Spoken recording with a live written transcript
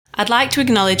I'd like to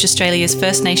acknowledge Australia's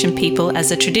First Nation people as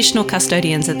the traditional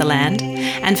custodians of the land,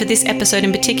 and for this episode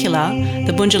in particular,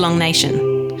 the Bundjalung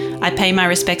Nation. I pay my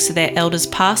respects to their elders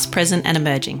past, present and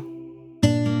emerging.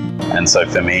 And so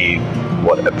for me,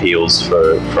 what appeals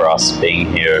for us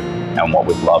being here and what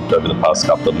we've loved over the past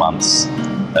couple of months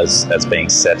as being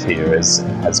set here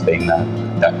has been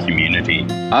that community.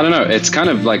 I don't know, it's kind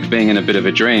of like being in a bit of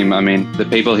a dream. I mean, the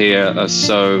people here are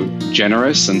so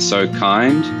generous and so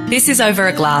kind. This is Over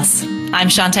a Glass. I'm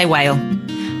Shantay Whale.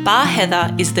 Bar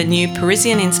Heather is the new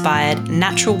Parisian-inspired,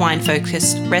 natural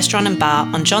wine-focused restaurant and bar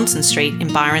on Johnson Street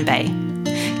in Byron Bay.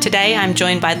 Today I'm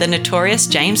joined by the notorious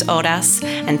James Aldas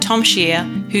and Tom Shear,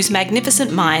 whose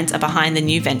magnificent minds are behind the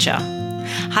new venture.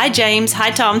 Hi James,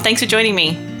 hi Tom, thanks for joining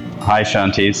me. Hi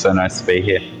Shanti, so nice to be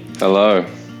here. Hello.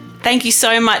 Thank you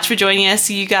so much for joining us.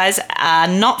 You guys are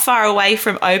not far away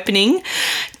from opening.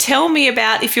 Tell me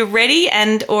about if you're ready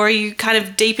or are you kind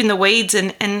of deep in the weeds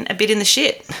and a bit in the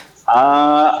shit?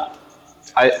 I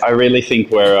really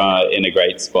think we're in a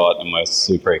great spot and we're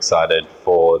super excited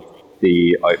for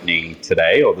the opening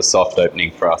today, or the soft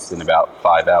opening for us in about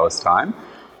 5 hours' time.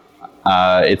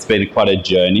 It's been quite a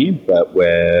journey, but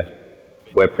we're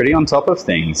pretty on top of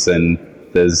things, and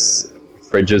there's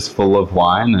fridges full of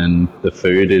wine and the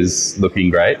food is looking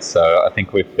great. So I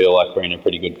think we feel like we're in a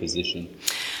pretty good position.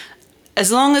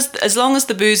 As long as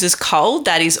the booze is cold,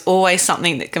 that is always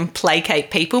something that can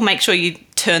placate people. Make sure you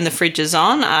turn the fridges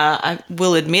on. I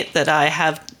will admit that I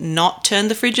have not turned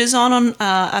the fridges on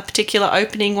a particular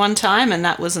opening one time, and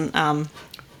that wasn't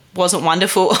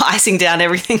wonderful, icing down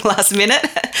everything last minute.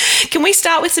 Can we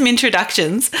start with some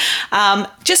introductions?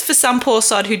 Just for some poor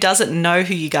sod who doesn't know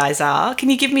who you guys are, can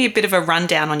you give me a bit of a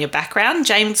rundown on your background?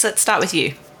 James, let's start with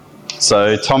you.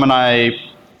 So Tom and I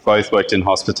both worked in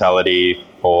hospitality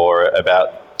for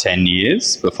about 10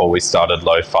 years before we started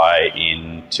Lo-Fi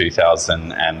in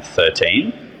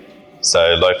 2013.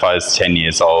 So Lo-Fi is 10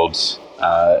 years old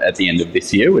at the end of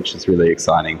this year, which is really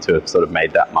exciting to have sort of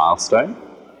made that milestone.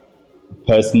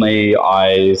 Personally,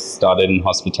 I started in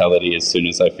hospitality as soon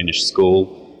as I finished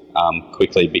school,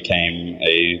 quickly became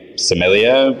a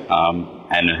sommelier,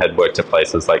 and had worked at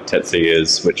places like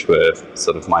Tetsuyas, which were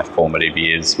sort of my formative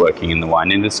years working in the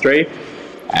wine industry.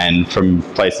 And from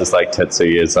places like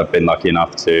Tetsuyas, I've been lucky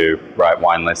enough to write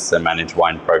wine lists and manage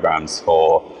wine programs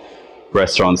for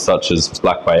restaurants such as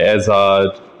Black by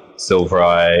Ezard, Silver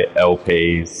Eye,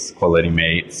 LPs, Quality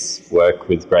Meats, work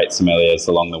with great sommeliers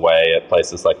along the way at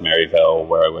places like Maryvale,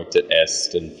 where I worked at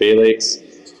Est and Felix,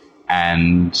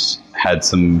 and had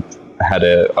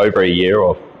over a year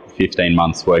or 15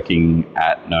 months working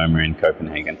at Noma in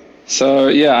Copenhagen. So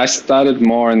yeah, I started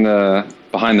more in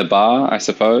behind the bar, I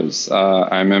suppose.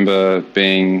 I remember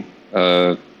being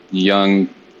a young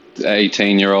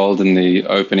 18-year-old in the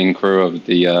opening crew of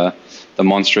the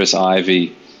Monstrous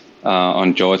Ivy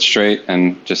on George Street,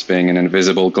 and just being an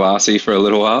invisible glassy for a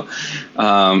little while,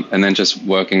 and then just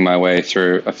working my way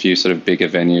through a few sort of bigger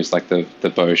venues like the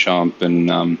Beauchamp and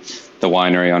the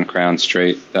winery on Crown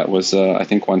Street. That was, I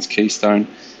think, once Keystone.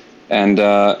 And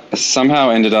somehow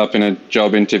ended up in a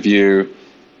job interview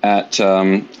at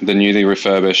the newly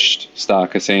refurbished Star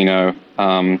Casino,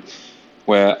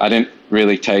 where I didn't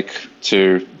really take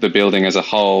to the building as a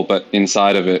whole, but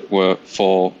inside of it were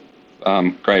four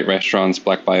great restaurants,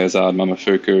 Black by Ezard,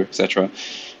 Momofuku, etc.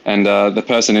 And the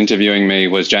person interviewing me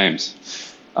was James.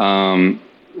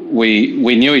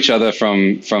 We knew each other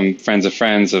from friends of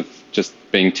friends of just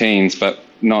being teens, but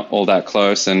not all that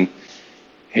close. And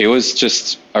he was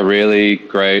just a really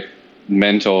great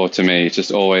mentor to me.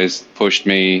 Just always pushed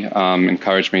me,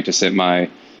 encouraged me to sit my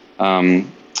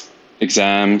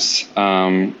exams,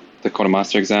 the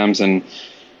quartermaster exams, and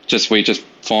we just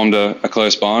formed a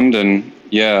close bond. And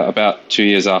yeah, about 2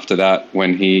 years after that,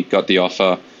 when he got the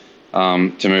offer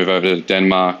to move over to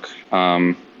Denmark,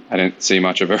 I didn't see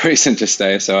much of a reason to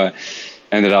stay, so I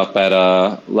ended up at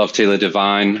Love Tila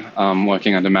Divine,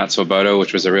 working under Matt Swoboda,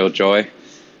 which was a real joy.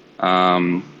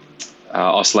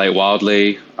 Oscillate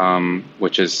Wildly,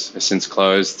 which has since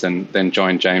closed, and then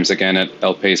joined James again at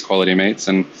LP's Quality Meats.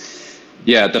 And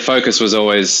yeah, the focus was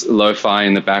always Lo-Fi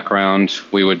in the background.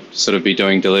 We would sort of be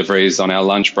doing deliveries on our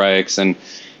lunch breaks, and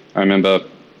I remember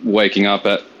waking up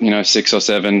at 6 or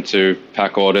 7 to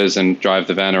pack orders and drive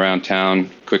the van around town,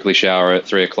 quickly shower at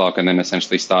 3 o'clock, and then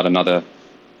essentially start another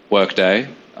work day.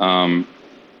 That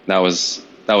was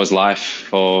life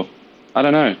for, I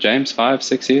don't know, James,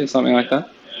 5-6 years, something like that.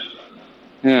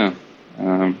 Yeah,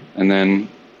 and then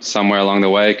somewhere along the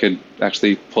way could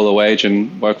actually pull a wage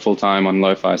and work full time on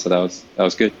Lo-Fi, so that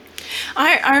was good.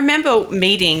 I remember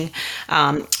meeting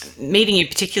meeting you,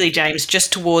 particularly James,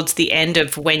 just towards the end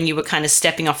of when you were kind of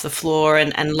stepping off the floor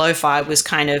and lo-fi was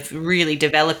kind of really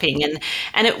developing,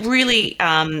 and it really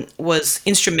was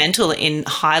instrumental in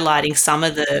highlighting some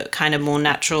of the kind of more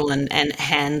natural and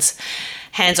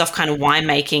hands-off kind of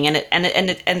winemaking,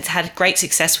 and it's had great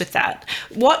success with that.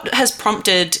 What has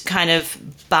prompted kind of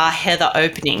Bar Heather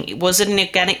opening? Was it an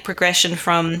organic progression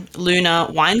from Luna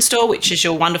Wine Store, which is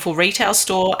your wonderful retail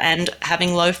store, and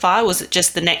having lo-fi? Was it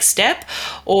just the next step,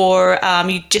 or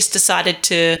you just decided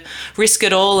to risk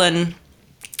it all and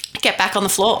get back on the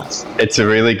floor? It's a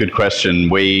really good question.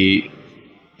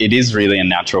 It is really a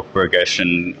natural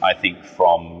progression, I think,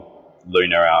 from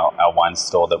Luna, our wine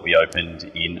store that we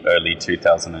opened in early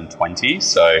 2020.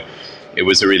 So it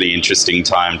was a really interesting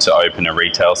time to open a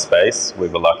retail space. We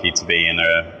were lucky to be in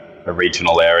a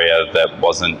regional area that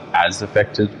wasn't as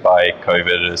affected by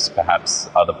COVID as perhaps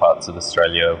other parts of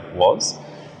Australia was.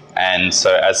 And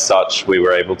so as such, we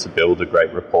were able to build a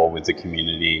great rapport with the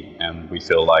community, and we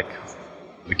feel like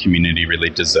the community really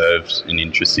deserved an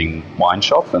interesting wine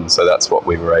shop, and so that's what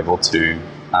we were able to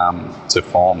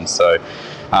form. So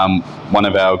one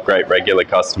of our great regular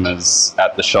customers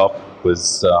at the shop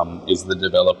is the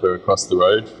developer across the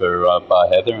road for Bar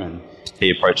Heather, and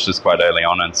he approached us quite early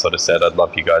on and sort of said, "I'd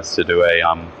love you guys to do a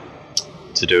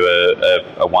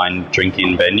wine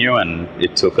drinking venue," and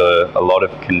it took a lot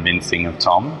of convincing of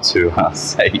Tom to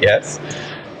say yes.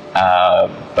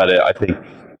 But I think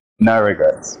no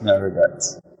regrets.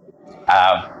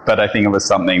 But I think it was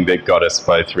something that got us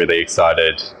both really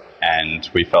excited, and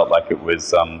we felt like it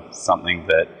was something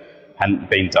that hadn't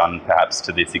been done perhaps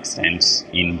to this extent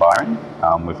in Byron.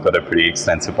 We've got a pretty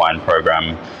extensive wine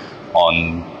program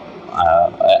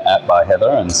at Bar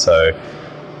Heather, and so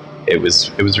it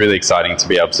was really exciting to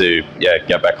be able to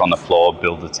get back on the floor,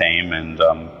 build a team, and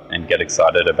get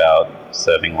excited about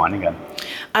serving wine again.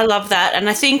 I love that, and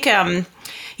I think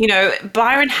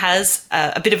Byron has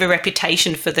a bit of a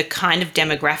reputation for the kind of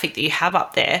demographic that you have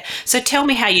up there. So tell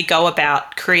me how you go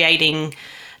about creating,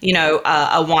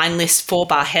 a wine list for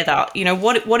Bar Heather.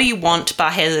 What do you want Bar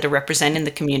Heather to represent in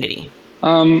the community?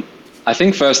 I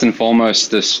think first and foremost,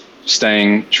 just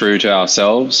staying true to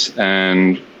ourselves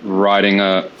and writing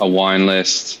a wine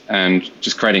list and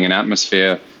just creating an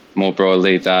atmosphere more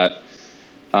broadly that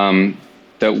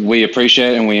we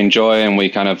appreciate and we enjoy, and we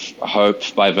kind of hope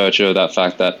by virtue of that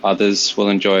fact that others will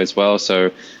enjoy as well. So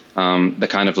the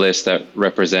kind of list that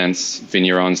represents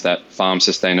vignerons that farm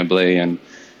sustainably and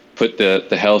put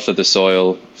the health of the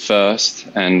soil first,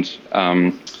 and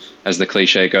as the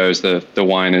cliche goes, the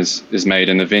wine is made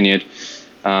in the vineyard.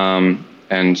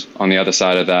 And on the other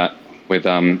side of that, with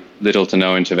little to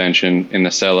no intervention in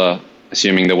the cellar,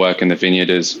 assuming the work in the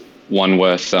vineyard is one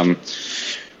worth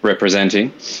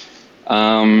representing.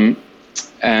 And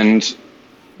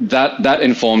that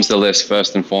informs the list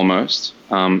first and foremost.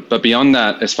 But beyond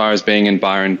that, as far as being in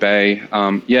Byron Bay,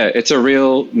 it's a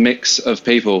real mix of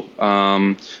people.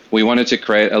 We wanted to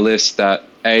create a list that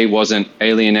wasn't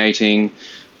alienating,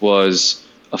 was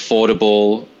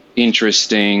affordable,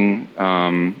 interesting,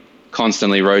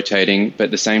 constantly rotating, but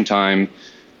at the same time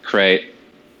create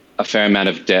a fair amount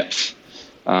of depth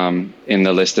in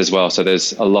the list as well. So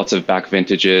there's a lot of back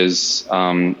vintages,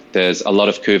 there's a lot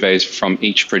of cuvées from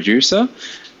each producer,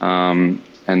 and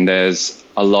there's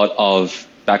a lot of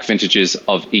back vintages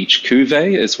of each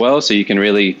cuvée as well. So you can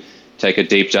really take a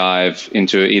deep dive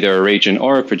into either a region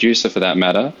or a producer for that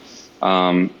matter,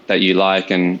 that you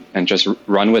like, and just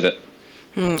run with it.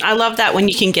 I love that when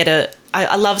you can get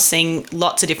I love seeing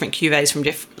lots of different cuvées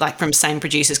from same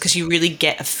producers, because you really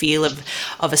get a feel of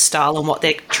a style and what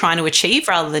they're trying to achieve,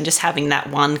 rather than just having that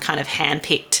one kind of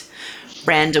hand-picked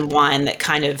random wine that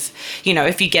kind of,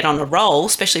 if you get on a roll,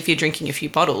 especially if you're drinking a few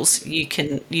bottles, you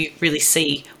really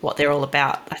see what they're all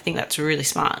about. I think that's really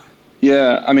smart.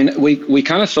 Yeah, I mean, we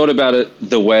kind of thought about it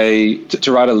the way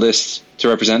to write a list to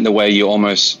represent the way you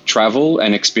almost travel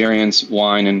and experience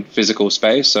wine in physical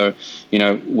space. So,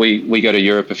 we go to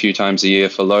Europe a few times a year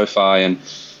for lo-fi, and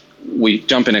we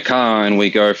jump in a car and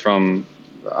we go from,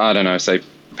 I don't know, say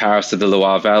Paris to the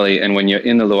Loire Valley. And when you're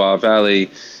in the Loire Valley,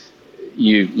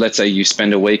 let's say you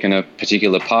spend a week in a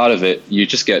particular part of it, you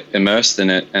just get immersed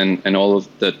in it and all of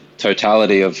the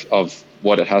totality of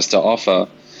what it has to offer.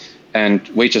 And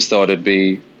we just thought it'd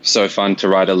be so fun to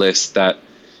write a list that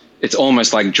it's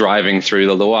almost like driving through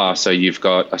the Loire. So you've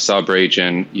got a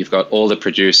sub-region, you've got all the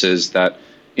producers that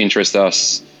interest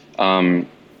us in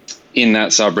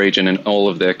that sub-region and all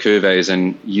of their cuvées,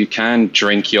 and you can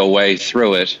drink your way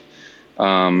through it.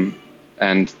 And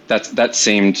that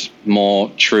seemed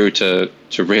more true to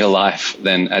real life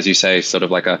than, as you say, sort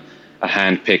of like a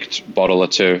hand-picked bottle or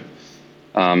two.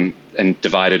 and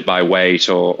divided by weight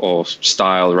or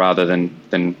style rather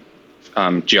than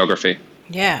geography.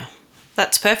 Yeah,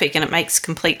 that's perfect, and it makes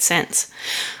complete sense.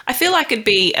 I feel like it'd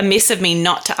be amiss of me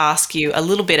not to ask you a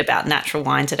little bit about natural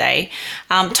wine today.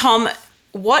 Tom,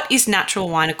 what is natural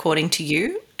wine according to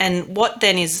you, and what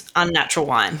then is unnatural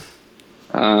wine?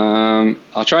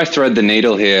 I'll try to thread the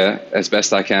needle here as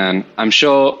best I can. I'm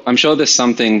sure there's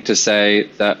something to say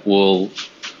that will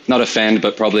not offend,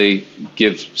 but probably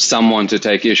give someone to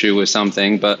take issue with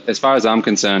something. But as far as I'm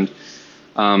concerned,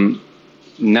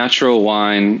 natural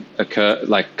wine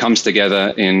comes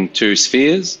together in two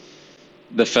spheres.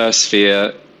 The first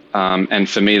sphere, and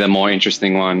for me the more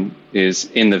interesting one, is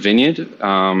in the vineyard.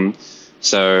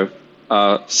 So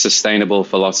sustainable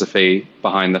philosophy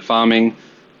behind the farming,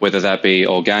 whether that be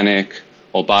organic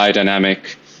or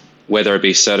biodynamic, whether it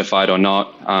be certified or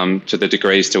not, to the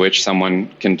degrees to which someone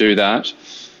can do that.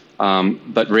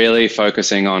 But really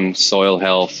focusing on soil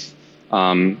health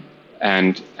and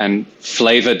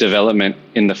flavor development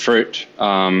in the fruit.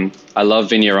 I love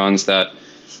vignerons that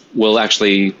will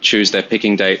actually choose their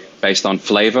picking date based on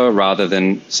flavor rather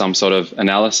than some sort of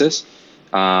analysis.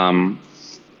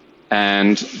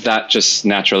 And that just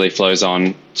naturally flows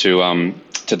on to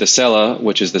the cellar,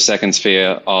 which is the second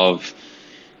sphere of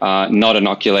not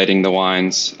inoculating the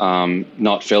wines,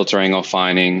 not filtering or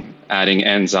fining, adding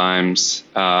enzymes,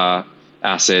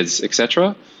 acids,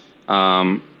 etc.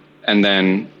 And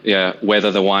then,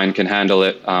 whether the wine can handle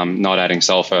it, not adding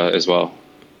sulfur as well.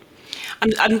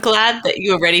 I'm glad that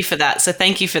you're ready for that. So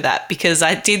thank you for that, because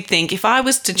I did think if I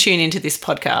was to tune into this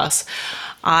podcast,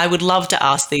 I would love to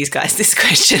ask these guys this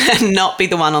question and not be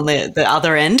the one on the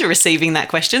other end receiving that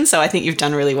question. So I think you've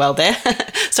done really well there.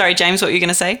 Sorry, James, what were you going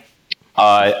to say?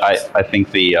 I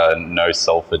think the no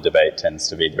sulfur debate tends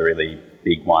to be the really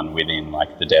big one within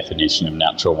like the definition of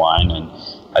natural wine. And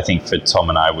I think for Tom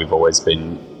and I, we've always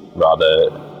been rather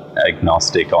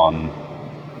agnostic on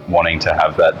wanting to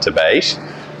have that debate.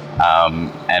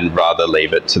 And rather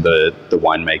leave it to the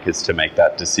winemakers to make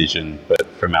that decision. But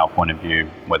from our point of view,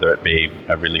 whether it be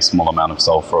a really small amount of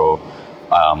sulfur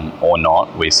or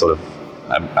not, we sort of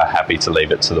are happy to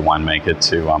leave it to the winemaker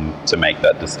to make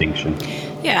that distinction.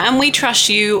 Yeah, and we trust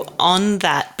you on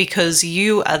that because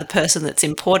you are the person that's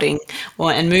importing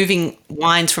and moving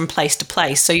wines from place to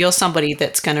place. So you're somebody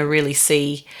that's going to really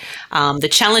see the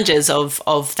challenges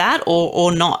of that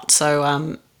or not.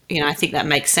 So I think that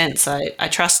makes sense. I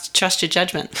trust your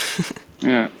judgment.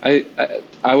 Yeah,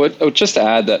 I would just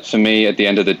add that for me, at the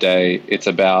end of the day, it's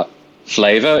about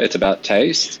flavor. It's about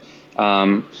taste.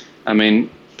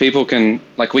 People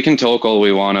we can talk all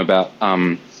we want about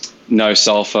no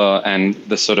sulfur and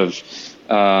the sort of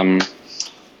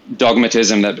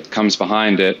dogmatism that comes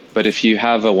behind it. But if you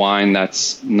have a wine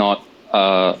that's not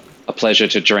a pleasure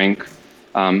to drink,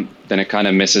 then it kind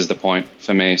of misses the point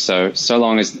for me. So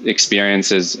long as the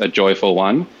experience is a joyful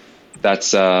one,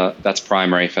 that's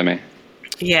primary for me.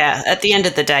 Yeah, at the end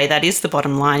of the day, that is the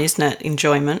bottom line, isn't it?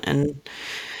 Enjoyment. And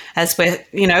as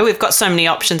we've got so many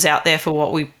options out there for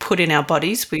what we put in our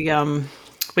bodies, we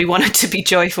want it to be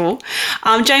joyful.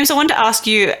 James, I wanted to ask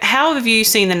you, how have you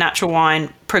seen the natural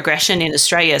wine progression in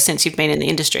Australia since you've been in the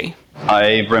industry?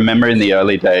 I remember in the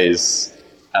early days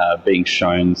being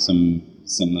shown some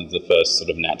of the first sort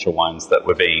of natural wines that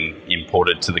were being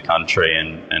imported to the country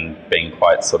and being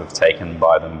quite sort of taken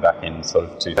by them back in sort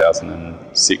of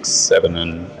 2006, 7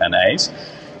 and 8.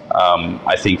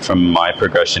 I think from my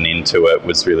progression into it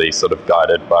was really sort of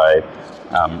guided by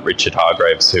Richard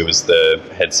Hargraves, who was the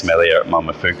head sommelier at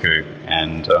Momofuku.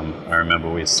 And I remember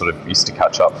we sort of used to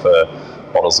catch up for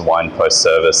bottles of wine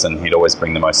post-service, and he'd always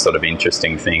bring the most sort of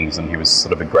interesting things, and he was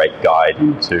sort of a great guide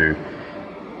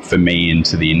for me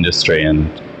into the industry.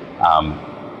 And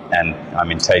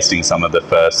tasting some of the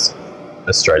first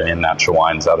Australian natural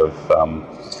wines out of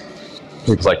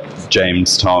groups like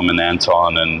James, Tom and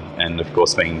Anton, and of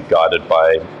course being guided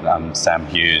by Sam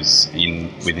Hughes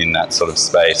within that sort of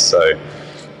space. So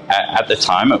at the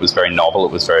time it was very novel,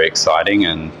 it was very exciting,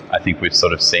 and I think we've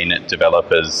sort of seen it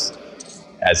develop as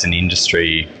an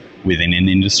industry within an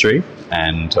industry,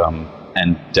 and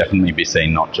definitely be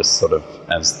seen not just sort of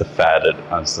as the fad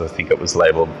as I think it was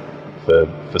labelled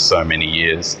for so many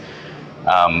years.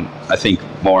 I think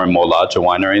more and more larger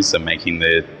wineries are making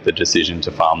the decision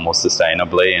to farm more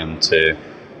sustainably and to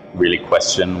really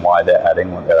question why they're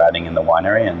adding what they're adding in the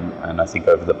winery. And I think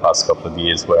over the past couple of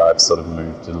years, where I've sort of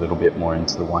moved a little bit more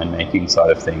into the winemaking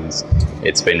side of things,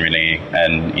 it's been really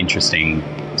an interesting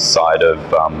side of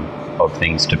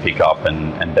things to pick up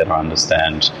and better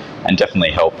understand, and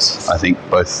definitely helped, I think,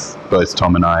 both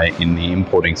Tom and I in the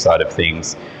importing side of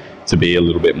things to be a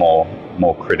little bit more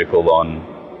critical on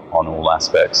all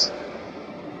aspects.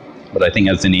 But I think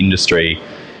as an industry,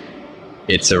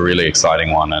 it's a really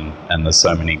exciting one, and there's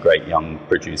so many great young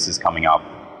producers coming up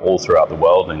all throughout the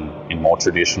world in more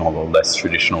traditional or less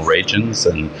traditional regions.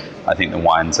 And I think the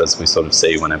wines, as we sort of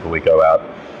see whenever we go out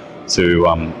to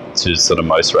sort of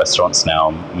most restaurants now,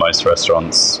 most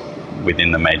restaurants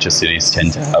within the major cities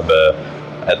tend to have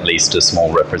at least a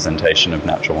small representation of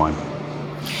natural wine.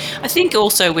 I think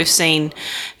also we've seen,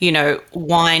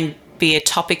 wine be a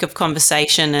topic of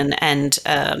conversation and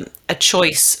a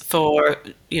choice for,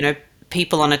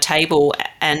 people on a table,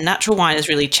 and natural wine has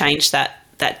really changed that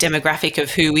demographic of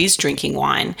who is drinking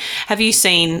wine. Have you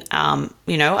seen,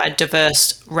 a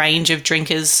diverse range of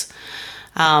drinkers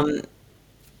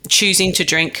choosing to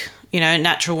drink,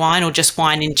 natural wine or just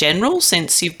wine in general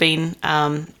since you've been,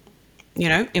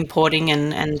 importing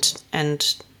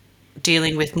and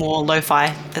dealing with more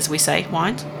lo-fi, as we say,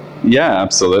 wines? Yeah,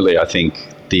 absolutely. I think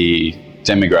the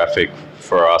demographic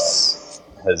for us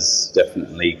has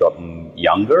definitely gotten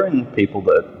younger in people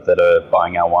that are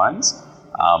buying our wines.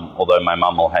 Although my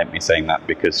mum will hate me saying that,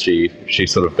 because she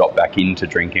sort of got back into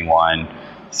drinking wine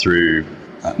through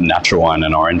natural wine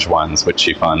and orange wines, which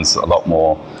she finds a lot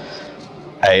more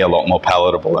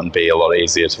palatable, and B, a lot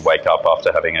easier to wake up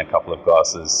after having a couple of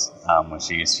glasses, when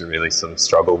she used to really sort of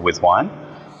struggle with wine.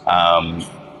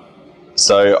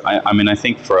 So I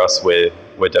think for us, we're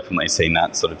definitely seeing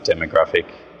that sort of demographic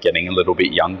getting a little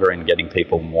bit younger and getting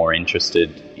people more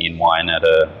interested in wine at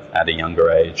a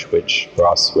younger age, which for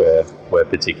us we're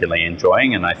particularly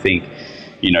enjoying. And I think,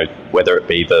 whether it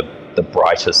be the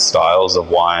brightest styles of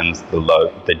wines,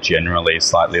 the generally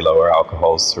slightly lower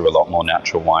alcohols through a lot more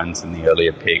natural wines in the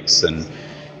earlier picks and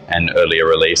earlier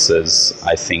releases,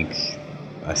 I think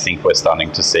we're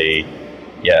starting to see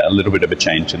a little bit of a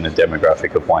change in the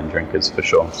demographic of wine drinkers, for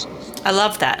sure. I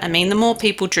love that. I mean, the more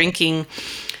people drinking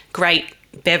great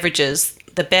beverages,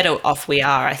 the better off we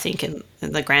are, I think, in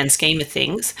the grand scheme of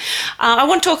things. I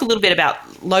want to talk a little bit about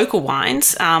local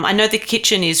wines. I know the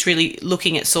kitchen is really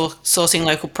looking at sourcing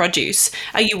local produce.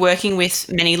 Are you working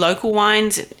with many local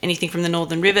wines? Anything from the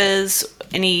Northern Rivers?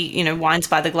 Any, wines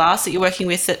by the glass that you're working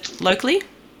with locally?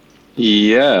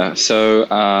 Yeah, so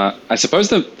I suppose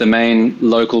the main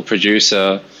local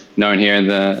producer known here in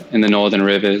the Northern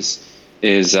Rivers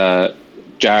is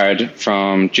Jared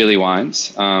from Gilly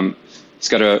Wines. He's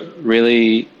got a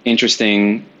really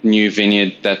interesting new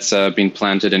vineyard that's been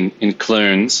planted in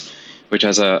Clunes, which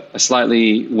has a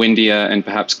slightly windier and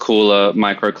perhaps cooler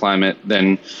microclimate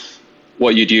than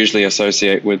what you'd usually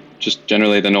associate with just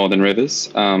generally the Northern Rivers.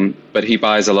 But he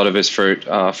buys a lot of his fruit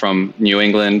from New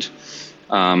England,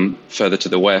 further to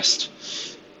the west.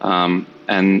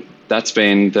 And that's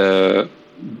been the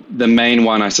main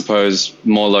one, I suppose,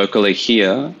 more locally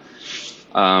here.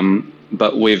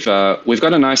 But we've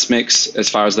got a nice mix as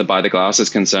far as the by the glass is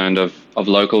concerned of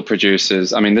local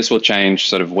producers. I mean, this will change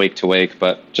sort of week to week,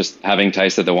 but just having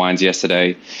tasted the wines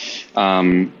yesterday,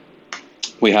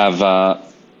 we have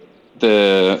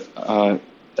the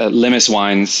Limis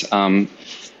wines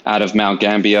out of Mount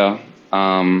Gambier,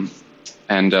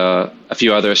 and a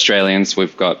few other Australians.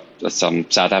 We've got some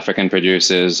South African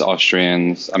producers,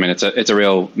 Austrians. I mean, it's a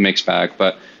real mixed bag,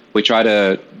 but we try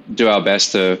to do our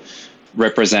best to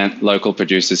represent local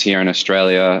producers here in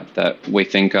Australia that we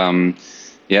think,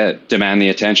 demand the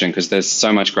attention, because there's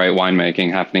so much great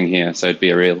winemaking happening here. So it'd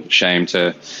be a real shame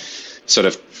to sort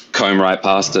of comb right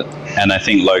past it. And I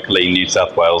think locally, New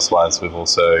South Wales-wise, we've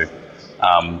also,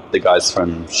 the guys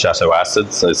from Chateau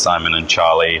Acid, so Simon and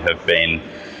Charlie, have been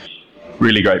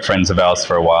really great friends of ours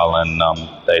for a while, and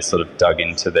they sort of dug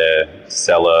into their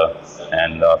cellar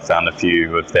and found a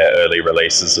few of their early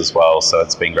releases as well. So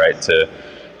it's been great to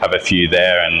have a few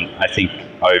there, and I think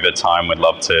over time we'd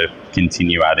love to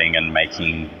continue adding and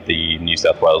making the New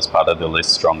South Wales part of the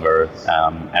list stronger,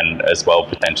 and as well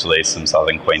potentially some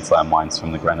Southern Queensland wines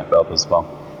from the Granite Belt as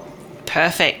well.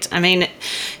 Perfect. I mean,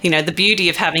 the beauty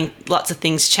of having lots of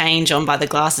things change on by the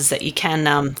glass is that you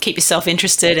can keep yourself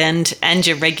interested and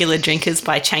your regular drinkers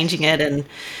by changing it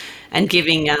and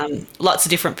giving lots of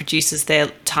different producers their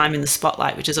time in the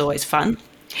spotlight, which is always fun.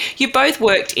 You both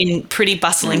worked in pretty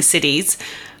bustling cities.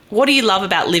 What do you love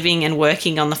about living and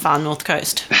working on the far north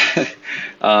coast?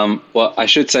 Well, I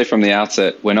should say from the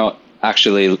outset, we're not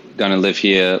actually going to live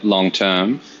here long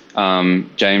term.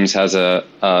 James has a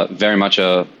very much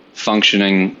a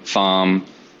functioning farm,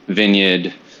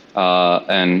 vineyard,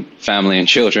 and family and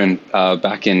children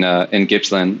back in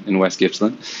Gippsland, in West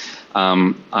Gippsland.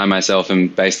 I myself am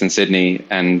based in Sydney,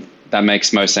 and that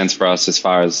makes most sense for us as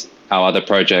far as our other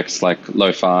projects like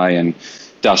Lo-Fi and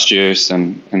Dust Juice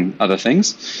and other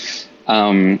things.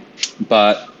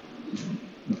 But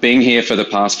being here for the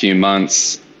past few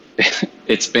months,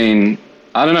 it's been,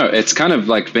 I don't know, it's kind of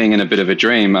like being in a bit of a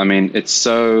dream. I mean, it's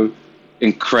so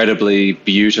incredibly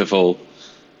beautiful.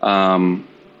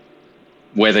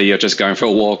 Whether you're just going for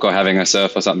a walk or having a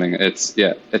surf or something, it's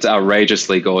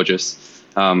outrageously gorgeous.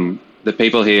 The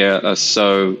people here are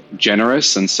so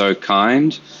generous and so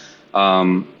kind.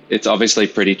 It's obviously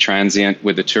pretty transient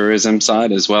with the tourism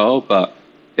side as well, but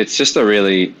it's just a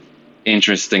really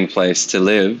interesting place to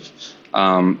live.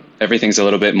 Everything's a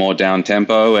little bit more down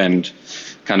tempo and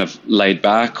kind of laid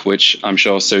back, which I'm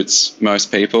sure suits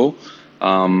most people.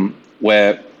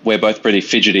 We're both pretty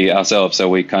fidgety ourselves, so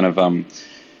we kind of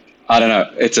I don't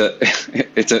know.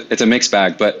 It's a mixed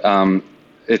bag, but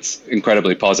it's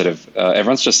incredibly positive.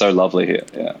 Everyone's just so lovely here.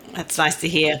 Yeah, that's nice to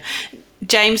hear.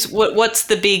 James, what's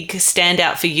the big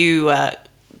standout for you?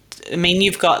 I mean,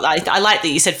 you've got, I like that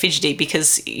you said fidgety,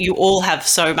 because you all have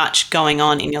so much going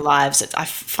on in your lives. I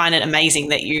find it amazing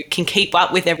that you can keep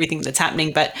up with everything that's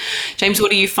happening. But James,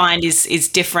 what do you find is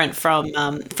different from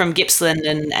Gippsland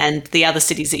and the other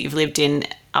cities that you've lived in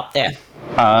up there?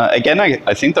 Again,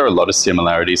 I think there are a lot of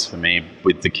similarities for me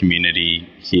with the community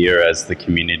here as the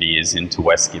community is into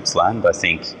West Gippsland. I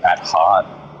think at heart,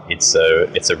 it's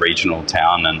a regional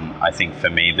town, and I think for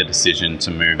me the decision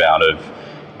to move out of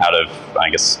I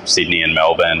guess Sydney and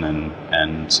Melbourne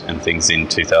and things in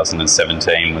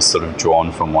 2017 was sort of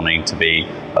drawn from wanting to be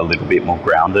a little bit more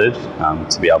grounded,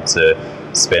 to be able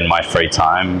to spend my free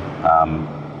time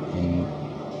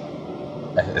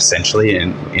essentially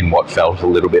in what felt a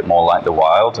little bit more like the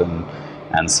wild,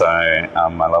 and so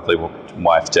my lovely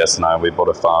wife Jess and I, we bought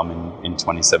a farm in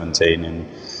 2017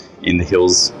 in the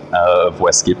hills of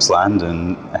West Gippsland,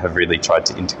 and have really tried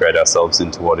to integrate ourselves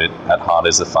into what it at heart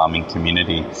is, a farming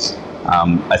community.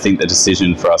 I think the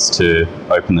decision for us to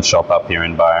open the shop up here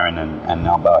in Byron and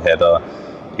now Bar Heather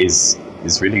is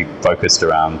really focused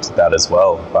around that as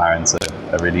well. Byron's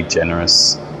a really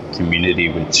generous community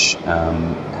which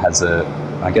has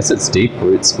I guess it's deep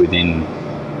roots within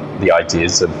the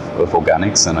ideas of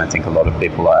organics, and I think a lot of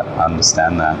people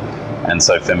understand that. And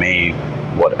so for me,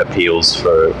 what appeals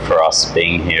for us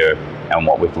being here and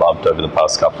what we've loved over the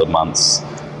past couple of months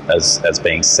as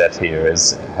being set here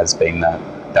has been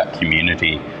that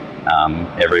community.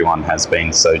 Everyone has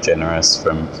been so generous,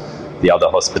 from the other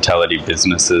hospitality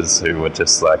businesses who were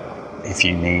just like, if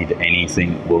you need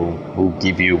anything, we'll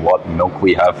give you what milk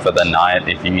we have for the night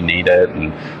if you need it,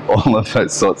 and all of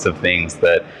those sorts of things.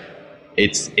 That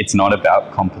it's not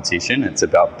about competition, it's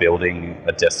about building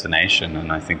a destination,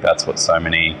 and I think that's what so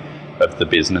many of the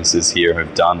businesses here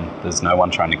have done. There's no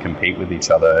one trying to compete with each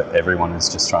other. Everyone is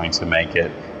just trying to make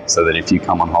it so that if you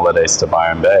come on holidays to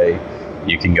Byron Bay,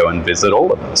 you can go and visit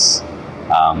all of us,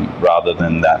 rather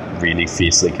than that really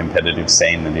fiercely competitive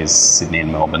scene that is Sydney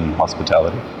and Melbourne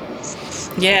hospitality.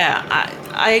 Yeah,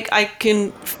 I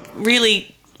can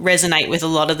really resonate with a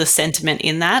lot of the sentiment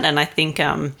in that, and I think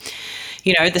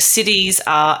the cities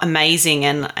are amazing,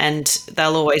 and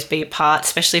they'll always be a part,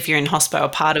 especially if you're in hospo, a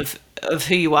part of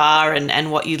who you are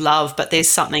and what you love. But there's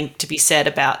something to be said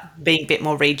about being a bit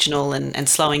more regional and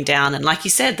slowing down. And like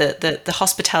you said, the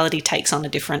hospitality takes on a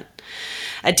different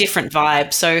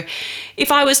vibe. So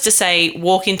if I was to say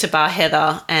walk into Bar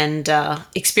Heather and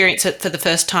experience it for the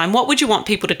first time, what would you want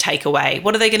people to take away?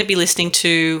 What are they going to be listening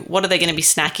to? What are they going to be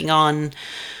snacking on?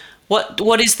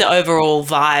 What is the overall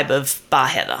vibe of Bar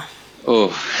Heather?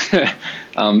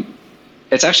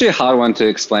 It's actually a hard one to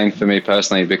explain for me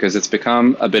personally, because it's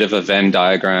become a bit of a Venn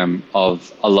diagram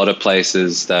of a lot of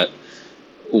places that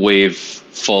we've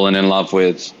fallen in love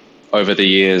with over the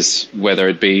years, whether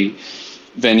it be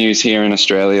venues here in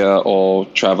Australia or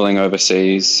traveling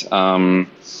overseas.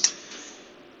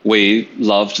 We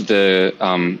loved the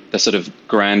sort of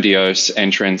grandiose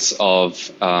entrance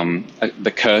of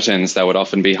the curtains that would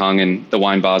often be hung in the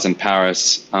wine bars in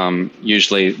Paris,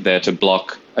 usually there to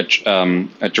block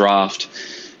a draft,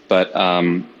 but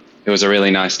it was a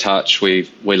really nice touch. We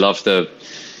loved the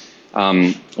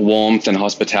warmth and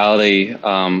hospitality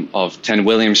of 10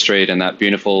 William Street and that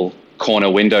beautiful corner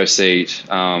window seat.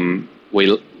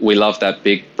 We love that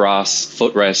big brass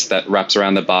footrest that wraps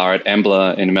around the bar at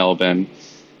Embla in Melbourne.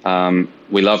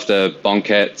 We love the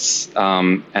banquettes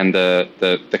and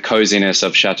the coziness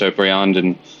of Chateaubriand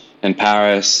in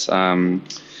Paris.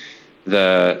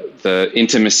 The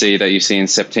intimacy that you see in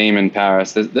Septime in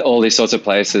Paris. All these sorts of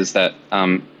places that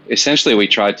essentially we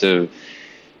tried to.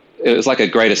 It was like a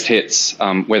greatest hits,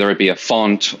 whether it be a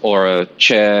font or a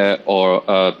chair or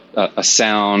a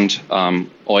sound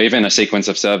or even a sequence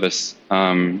of service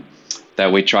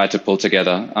that we tried to pull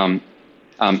together.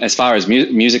 As far as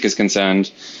music is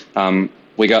concerned,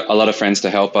 we got a lot of friends to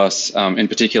help us. In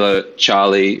particular,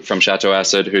 Charlie from Chateau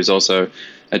Acid, who's also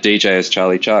a DJ as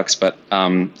Charlie Chucks, but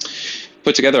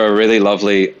put together a really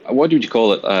lovely, what would you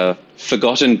call it?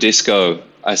 Forgotten disco,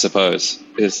 I suppose,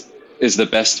 is the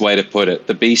best way to put it.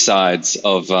 The B-sides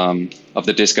of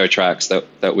the disco tracks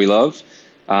that we love.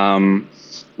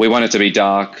 We want it to be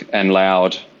dark and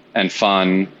loud and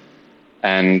fun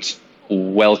and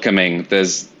welcoming.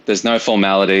 There's no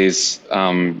formalities.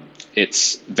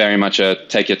 It's very much a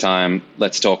take your time.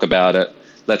 Let's talk about it.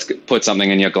 Let's put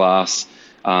something in your glass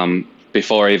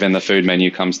before even the food menu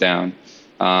comes down.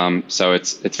 So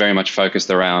it's very much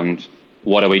focused around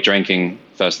what are we drinking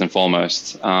first and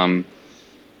foremost,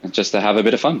 just to have a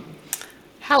bit of fun.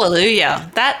 Hallelujah.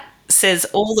 That says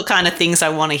all the kind of things I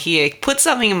want to hear. Put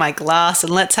something in my glass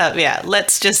and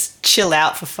let's just chill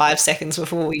out for 5 seconds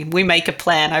before we make a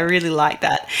plan. I really like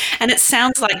that. And it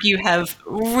sounds like you have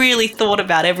really thought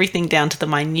about everything down to the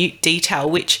minute detail,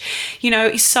 which,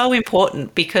 is so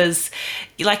important because,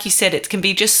 like you said, it can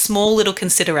be just small little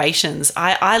considerations.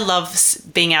 I love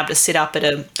being able to sit up at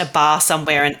a bar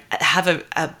somewhere and have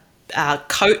a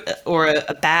coat or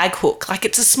a bag hook. Like,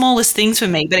 it's the smallest things for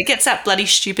me, but it gets that bloody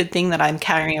stupid thing that I'm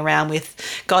carrying around with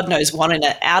God knows what in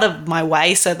it out of my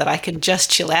way so that I can just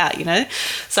chill out,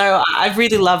 So I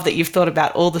really love that you've thought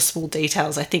about all the small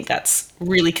details. I think that's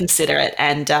really considerate,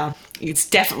 and it's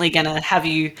definitely going to have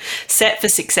you set for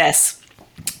success.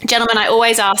 Gentlemen, I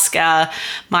always ask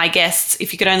my guests,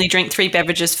 if you could only drink 3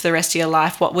 beverages for the rest of your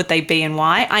life, what would they be and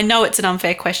why? I know it's an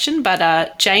unfair question,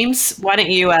 but James, why don't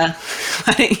you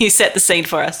set the scene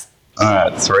for us? All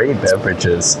right, 3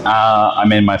 beverages.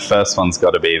 My first one's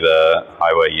got to be the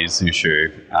Highway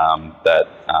Yuzu that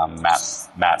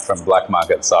Matt from Black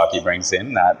Market Sake brings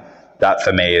in. That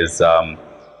for me is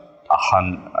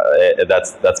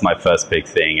that's my first big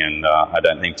thing, and I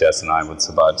don't think Jess and I would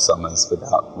survive summers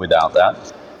without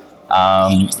that.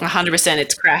 100%,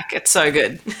 it's crack. It's so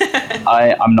good.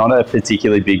 I'm not a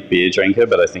particularly big beer drinker,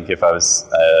 but I think if I was,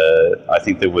 I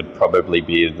think there would probably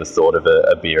be the thought of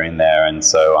a beer in there, and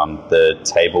so the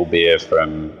table beer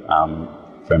from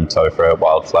Topher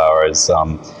Wildflower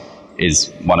is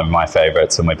one of my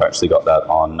favourites, and we've actually got that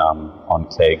on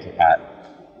keg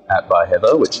at By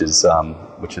Heather, which is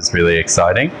really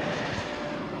exciting.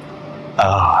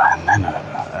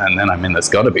 And then there's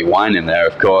got to be wine in there,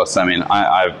 of course.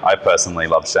 I personally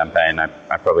love champagne.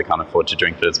 I probably can't afford to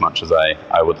drink it as much as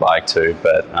I would like to,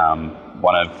 but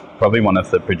one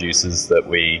of the producers that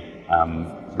we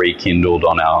rekindled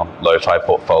on our lo-fi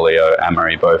portfolio,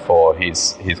 Amory Beaufort,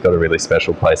 he's got a really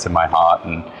special place in my heart,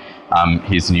 and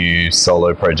his new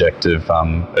solo project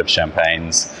of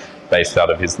champagnes based out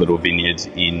of his little vineyard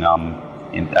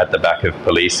at the back of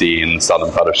Palissy in the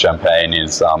southern part of Champagne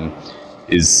is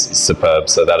superb.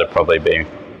 So that'd probably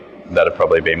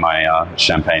be my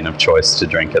champagne of choice to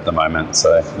drink at the moment.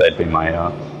 So they'd be my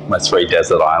 3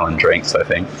 desert island drinks, I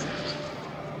think.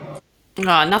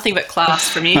 Oh, nothing but class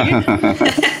from you.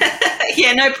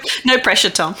 Yeah, no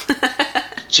pressure, Tom.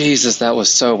 Jesus, that was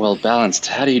so well balanced.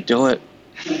 How do you do it?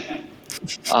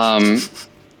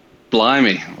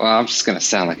 Blimey. Well, I'm just going to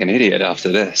sound like an idiot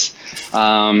after this.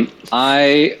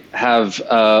 I have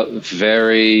a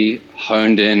very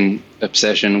honed-in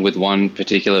obsession with one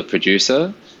particular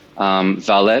producer,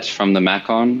 Valette from the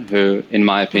Macon, who, in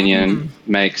my opinion,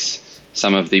 makes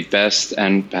some of the best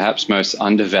and perhaps most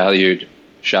undervalued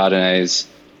Chardonnays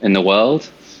in the world.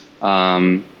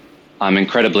 I'm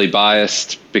incredibly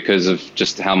biased because of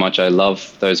just how much I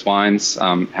love those wines,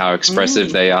 how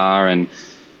expressive they are, and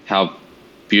how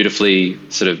beautifully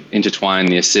sort of intertwined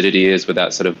the acidity is with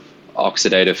that sort of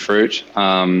oxidative fruit.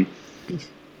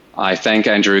 I thank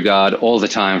Andrew Gard all the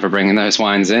time for bringing those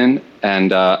wines in,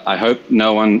 and I hope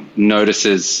no one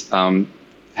notices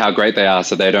how great they are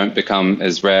so they don't become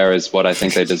as rare as what I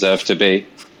think they deserve to be,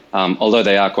 although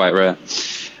they are quite rare.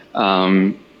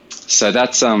 So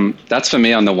that's for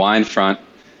me on the wine front.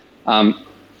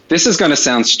 This is going to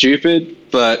sound stupid,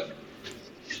 but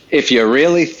if you're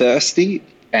really thirsty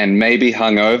and maybe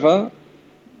hungover,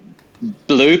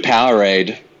 Blue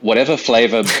Powerade, whatever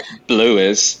flavor blue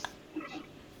is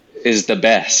the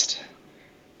best.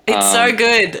 It's so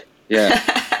good. Yeah.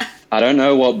 I don't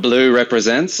know what blue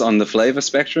represents on the flavor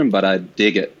spectrum, but I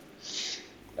dig it.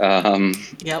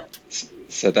 Yep.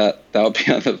 So that would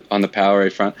be on the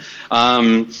Powerade front.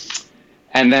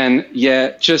 And then,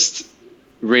 just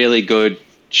really good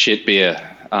shit beer.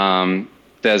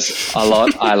 There's a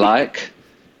lot I like.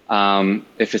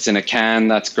 If it's in a can,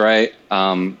 that's great.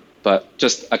 But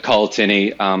just a cold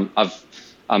tinny. I'm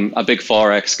a big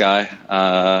 4X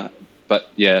guy. But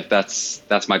yeah,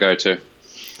 that's my go-to.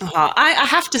 I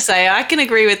have to say, I can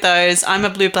agree with those. I'm a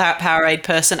blue Powerade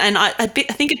person, and I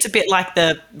think it's a bit like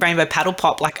the rainbow paddle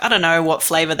pop. Like, I don't know what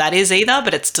flavour that is either,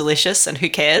 but it's delicious, and who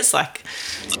cares? Like,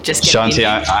 just get Shanti,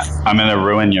 I'm going to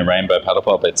ruin your rainbow paddle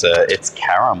pop. It's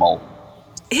caramel.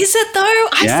 Is it though?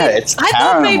 I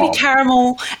thought maybe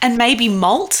caramel and maybe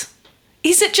malt.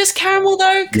 Is it just caramel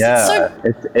though? Yeah,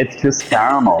 it's just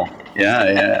caramel.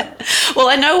 Yeah. Well,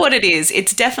 I know what it is.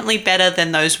 It's definitely better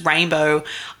than those rainbow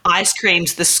ice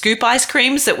creams, the scoop ice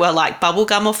creams that were like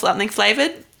bubblegum or something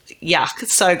flavored. Yuck,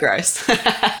 it's so gross.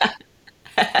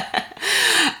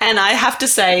 And I have to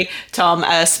say, Tom,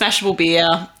 a smashable beer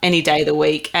any day of the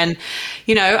week. And,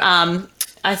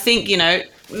 I think,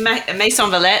 Maison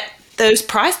Valette, the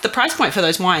price point for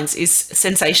those wines is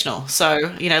sensational.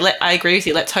 So, I agree with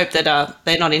you. Let's hope that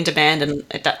they're not in demand and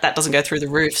that doesn't go through the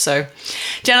roof. So,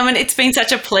 gentlemen, it's been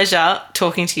such a pleasure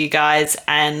talking to you guys.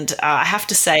 And I have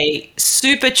to say,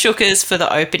 super chookers for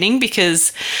the opening,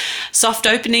 because soft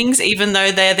openings, even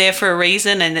though they're there for a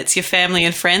reason and it's your family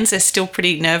and friends, they're still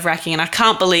pretty nerve-wracking. And I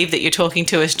can't believe that you're talking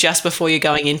to us just before you're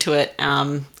going into it.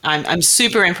 I'm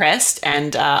super impressed,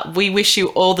 and we wish you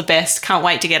all the best. Can't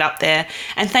wait to get up there.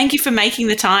 And thank you for making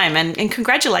the time, and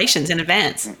congratulations in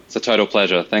advance. It's a total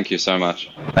pleasure. Thank you so much.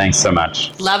 Thanks so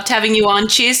much. Loved having you on.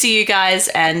 Cheers to you guys,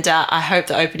 and I hope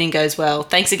the opening goes well.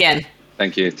 Thanks again.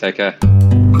 Thank you. Take care.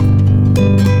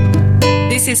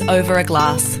 This is Over a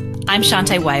Glass. I'm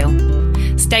Shantae Whale.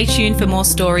 Stay tuned for more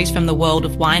stories from the world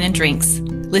of wine and drinks.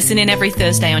 Listen in every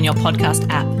Thursday on your podcast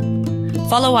app.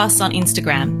 Follow us on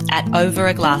Instagram at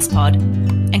overaglasspod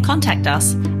and contact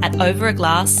us at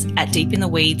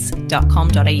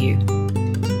overaglass@deepintheweeds.com.au.